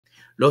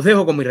Los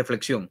dejo con mi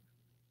reflexión.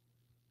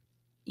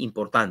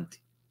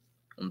 Importante,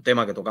 un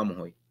tema que tocamos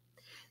hoy.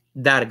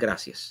 Dar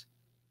gracias.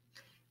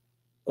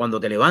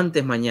 Cuando te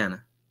levantes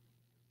mañana,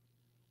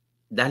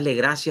 darle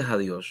gracias a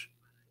Dios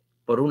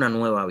por una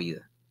nueva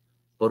vida,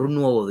 por un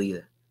nuevo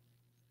día,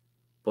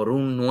 por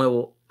un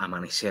nuevo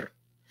amanecer.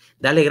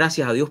 Darle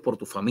gracias a Dios por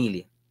tu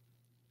familia.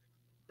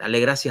 Darle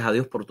gracias a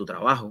Dios por tu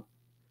trabajo.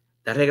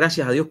 Darle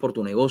gracias a Dios por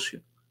tu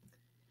negocio.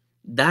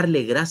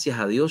 Darle gracias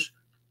a Dios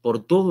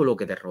por todo lo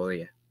que te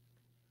rodea.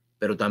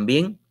 Pero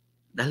también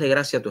darle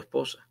gracias a tu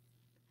esposa.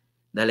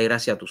 Darle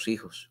gracias a tus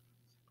hijos.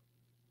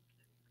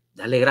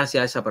 Darle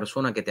gracias a esa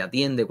persona que te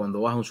atiende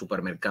cuando vas a un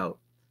supermercado.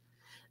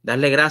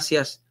 Darle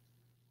gracias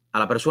a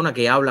la persona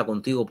que habla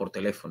contigo por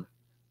teléfono.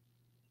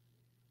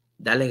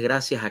 Darle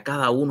gracias a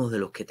cada uno de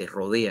los que te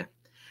rodea,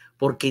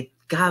 porque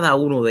cada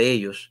uno de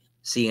ellos,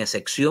 sin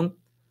excepción,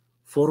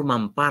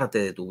 forman parte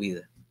de tu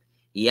vida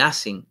y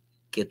hacen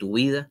que tu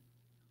vida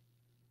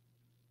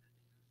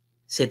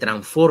se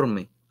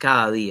transforme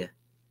cada día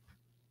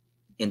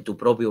en tu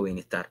propio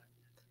bienestar.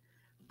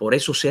 Por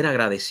eso ser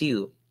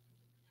agradecido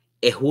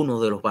es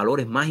uno de los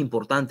valores más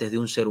importantes de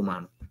un ser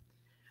humano,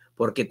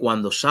 porque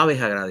cuando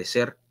sabes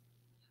agradecer,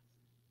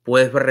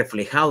 puedes ver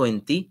reflejado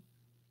en ti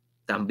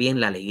también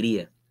la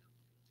alegría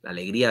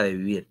de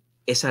vivir,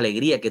 esa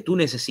alegría que tú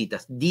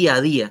necesitas día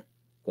a día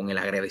con el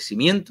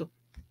agradecimiento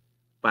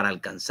para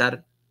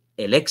alcanzar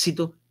el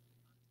éxito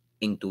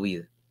en tu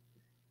vida.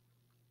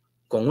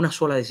 Con una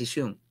sola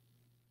decisión,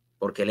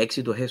 porque el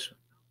éxito es eso.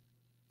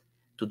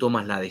 Tú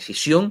tomas la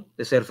decisión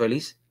de ser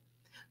feliz,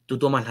 tú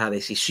tomas la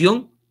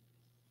decisión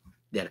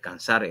de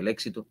alcanzar el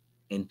éxito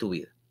en tu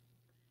vida.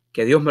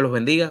 Que Dios me los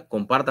bendiga,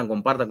 compartan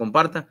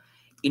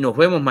y nos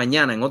vemos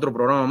mañana en otro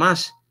programa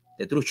más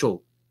de True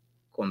Show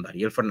con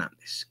Dariel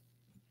Fernández.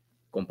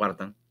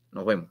 Compartan,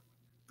 nos vemos.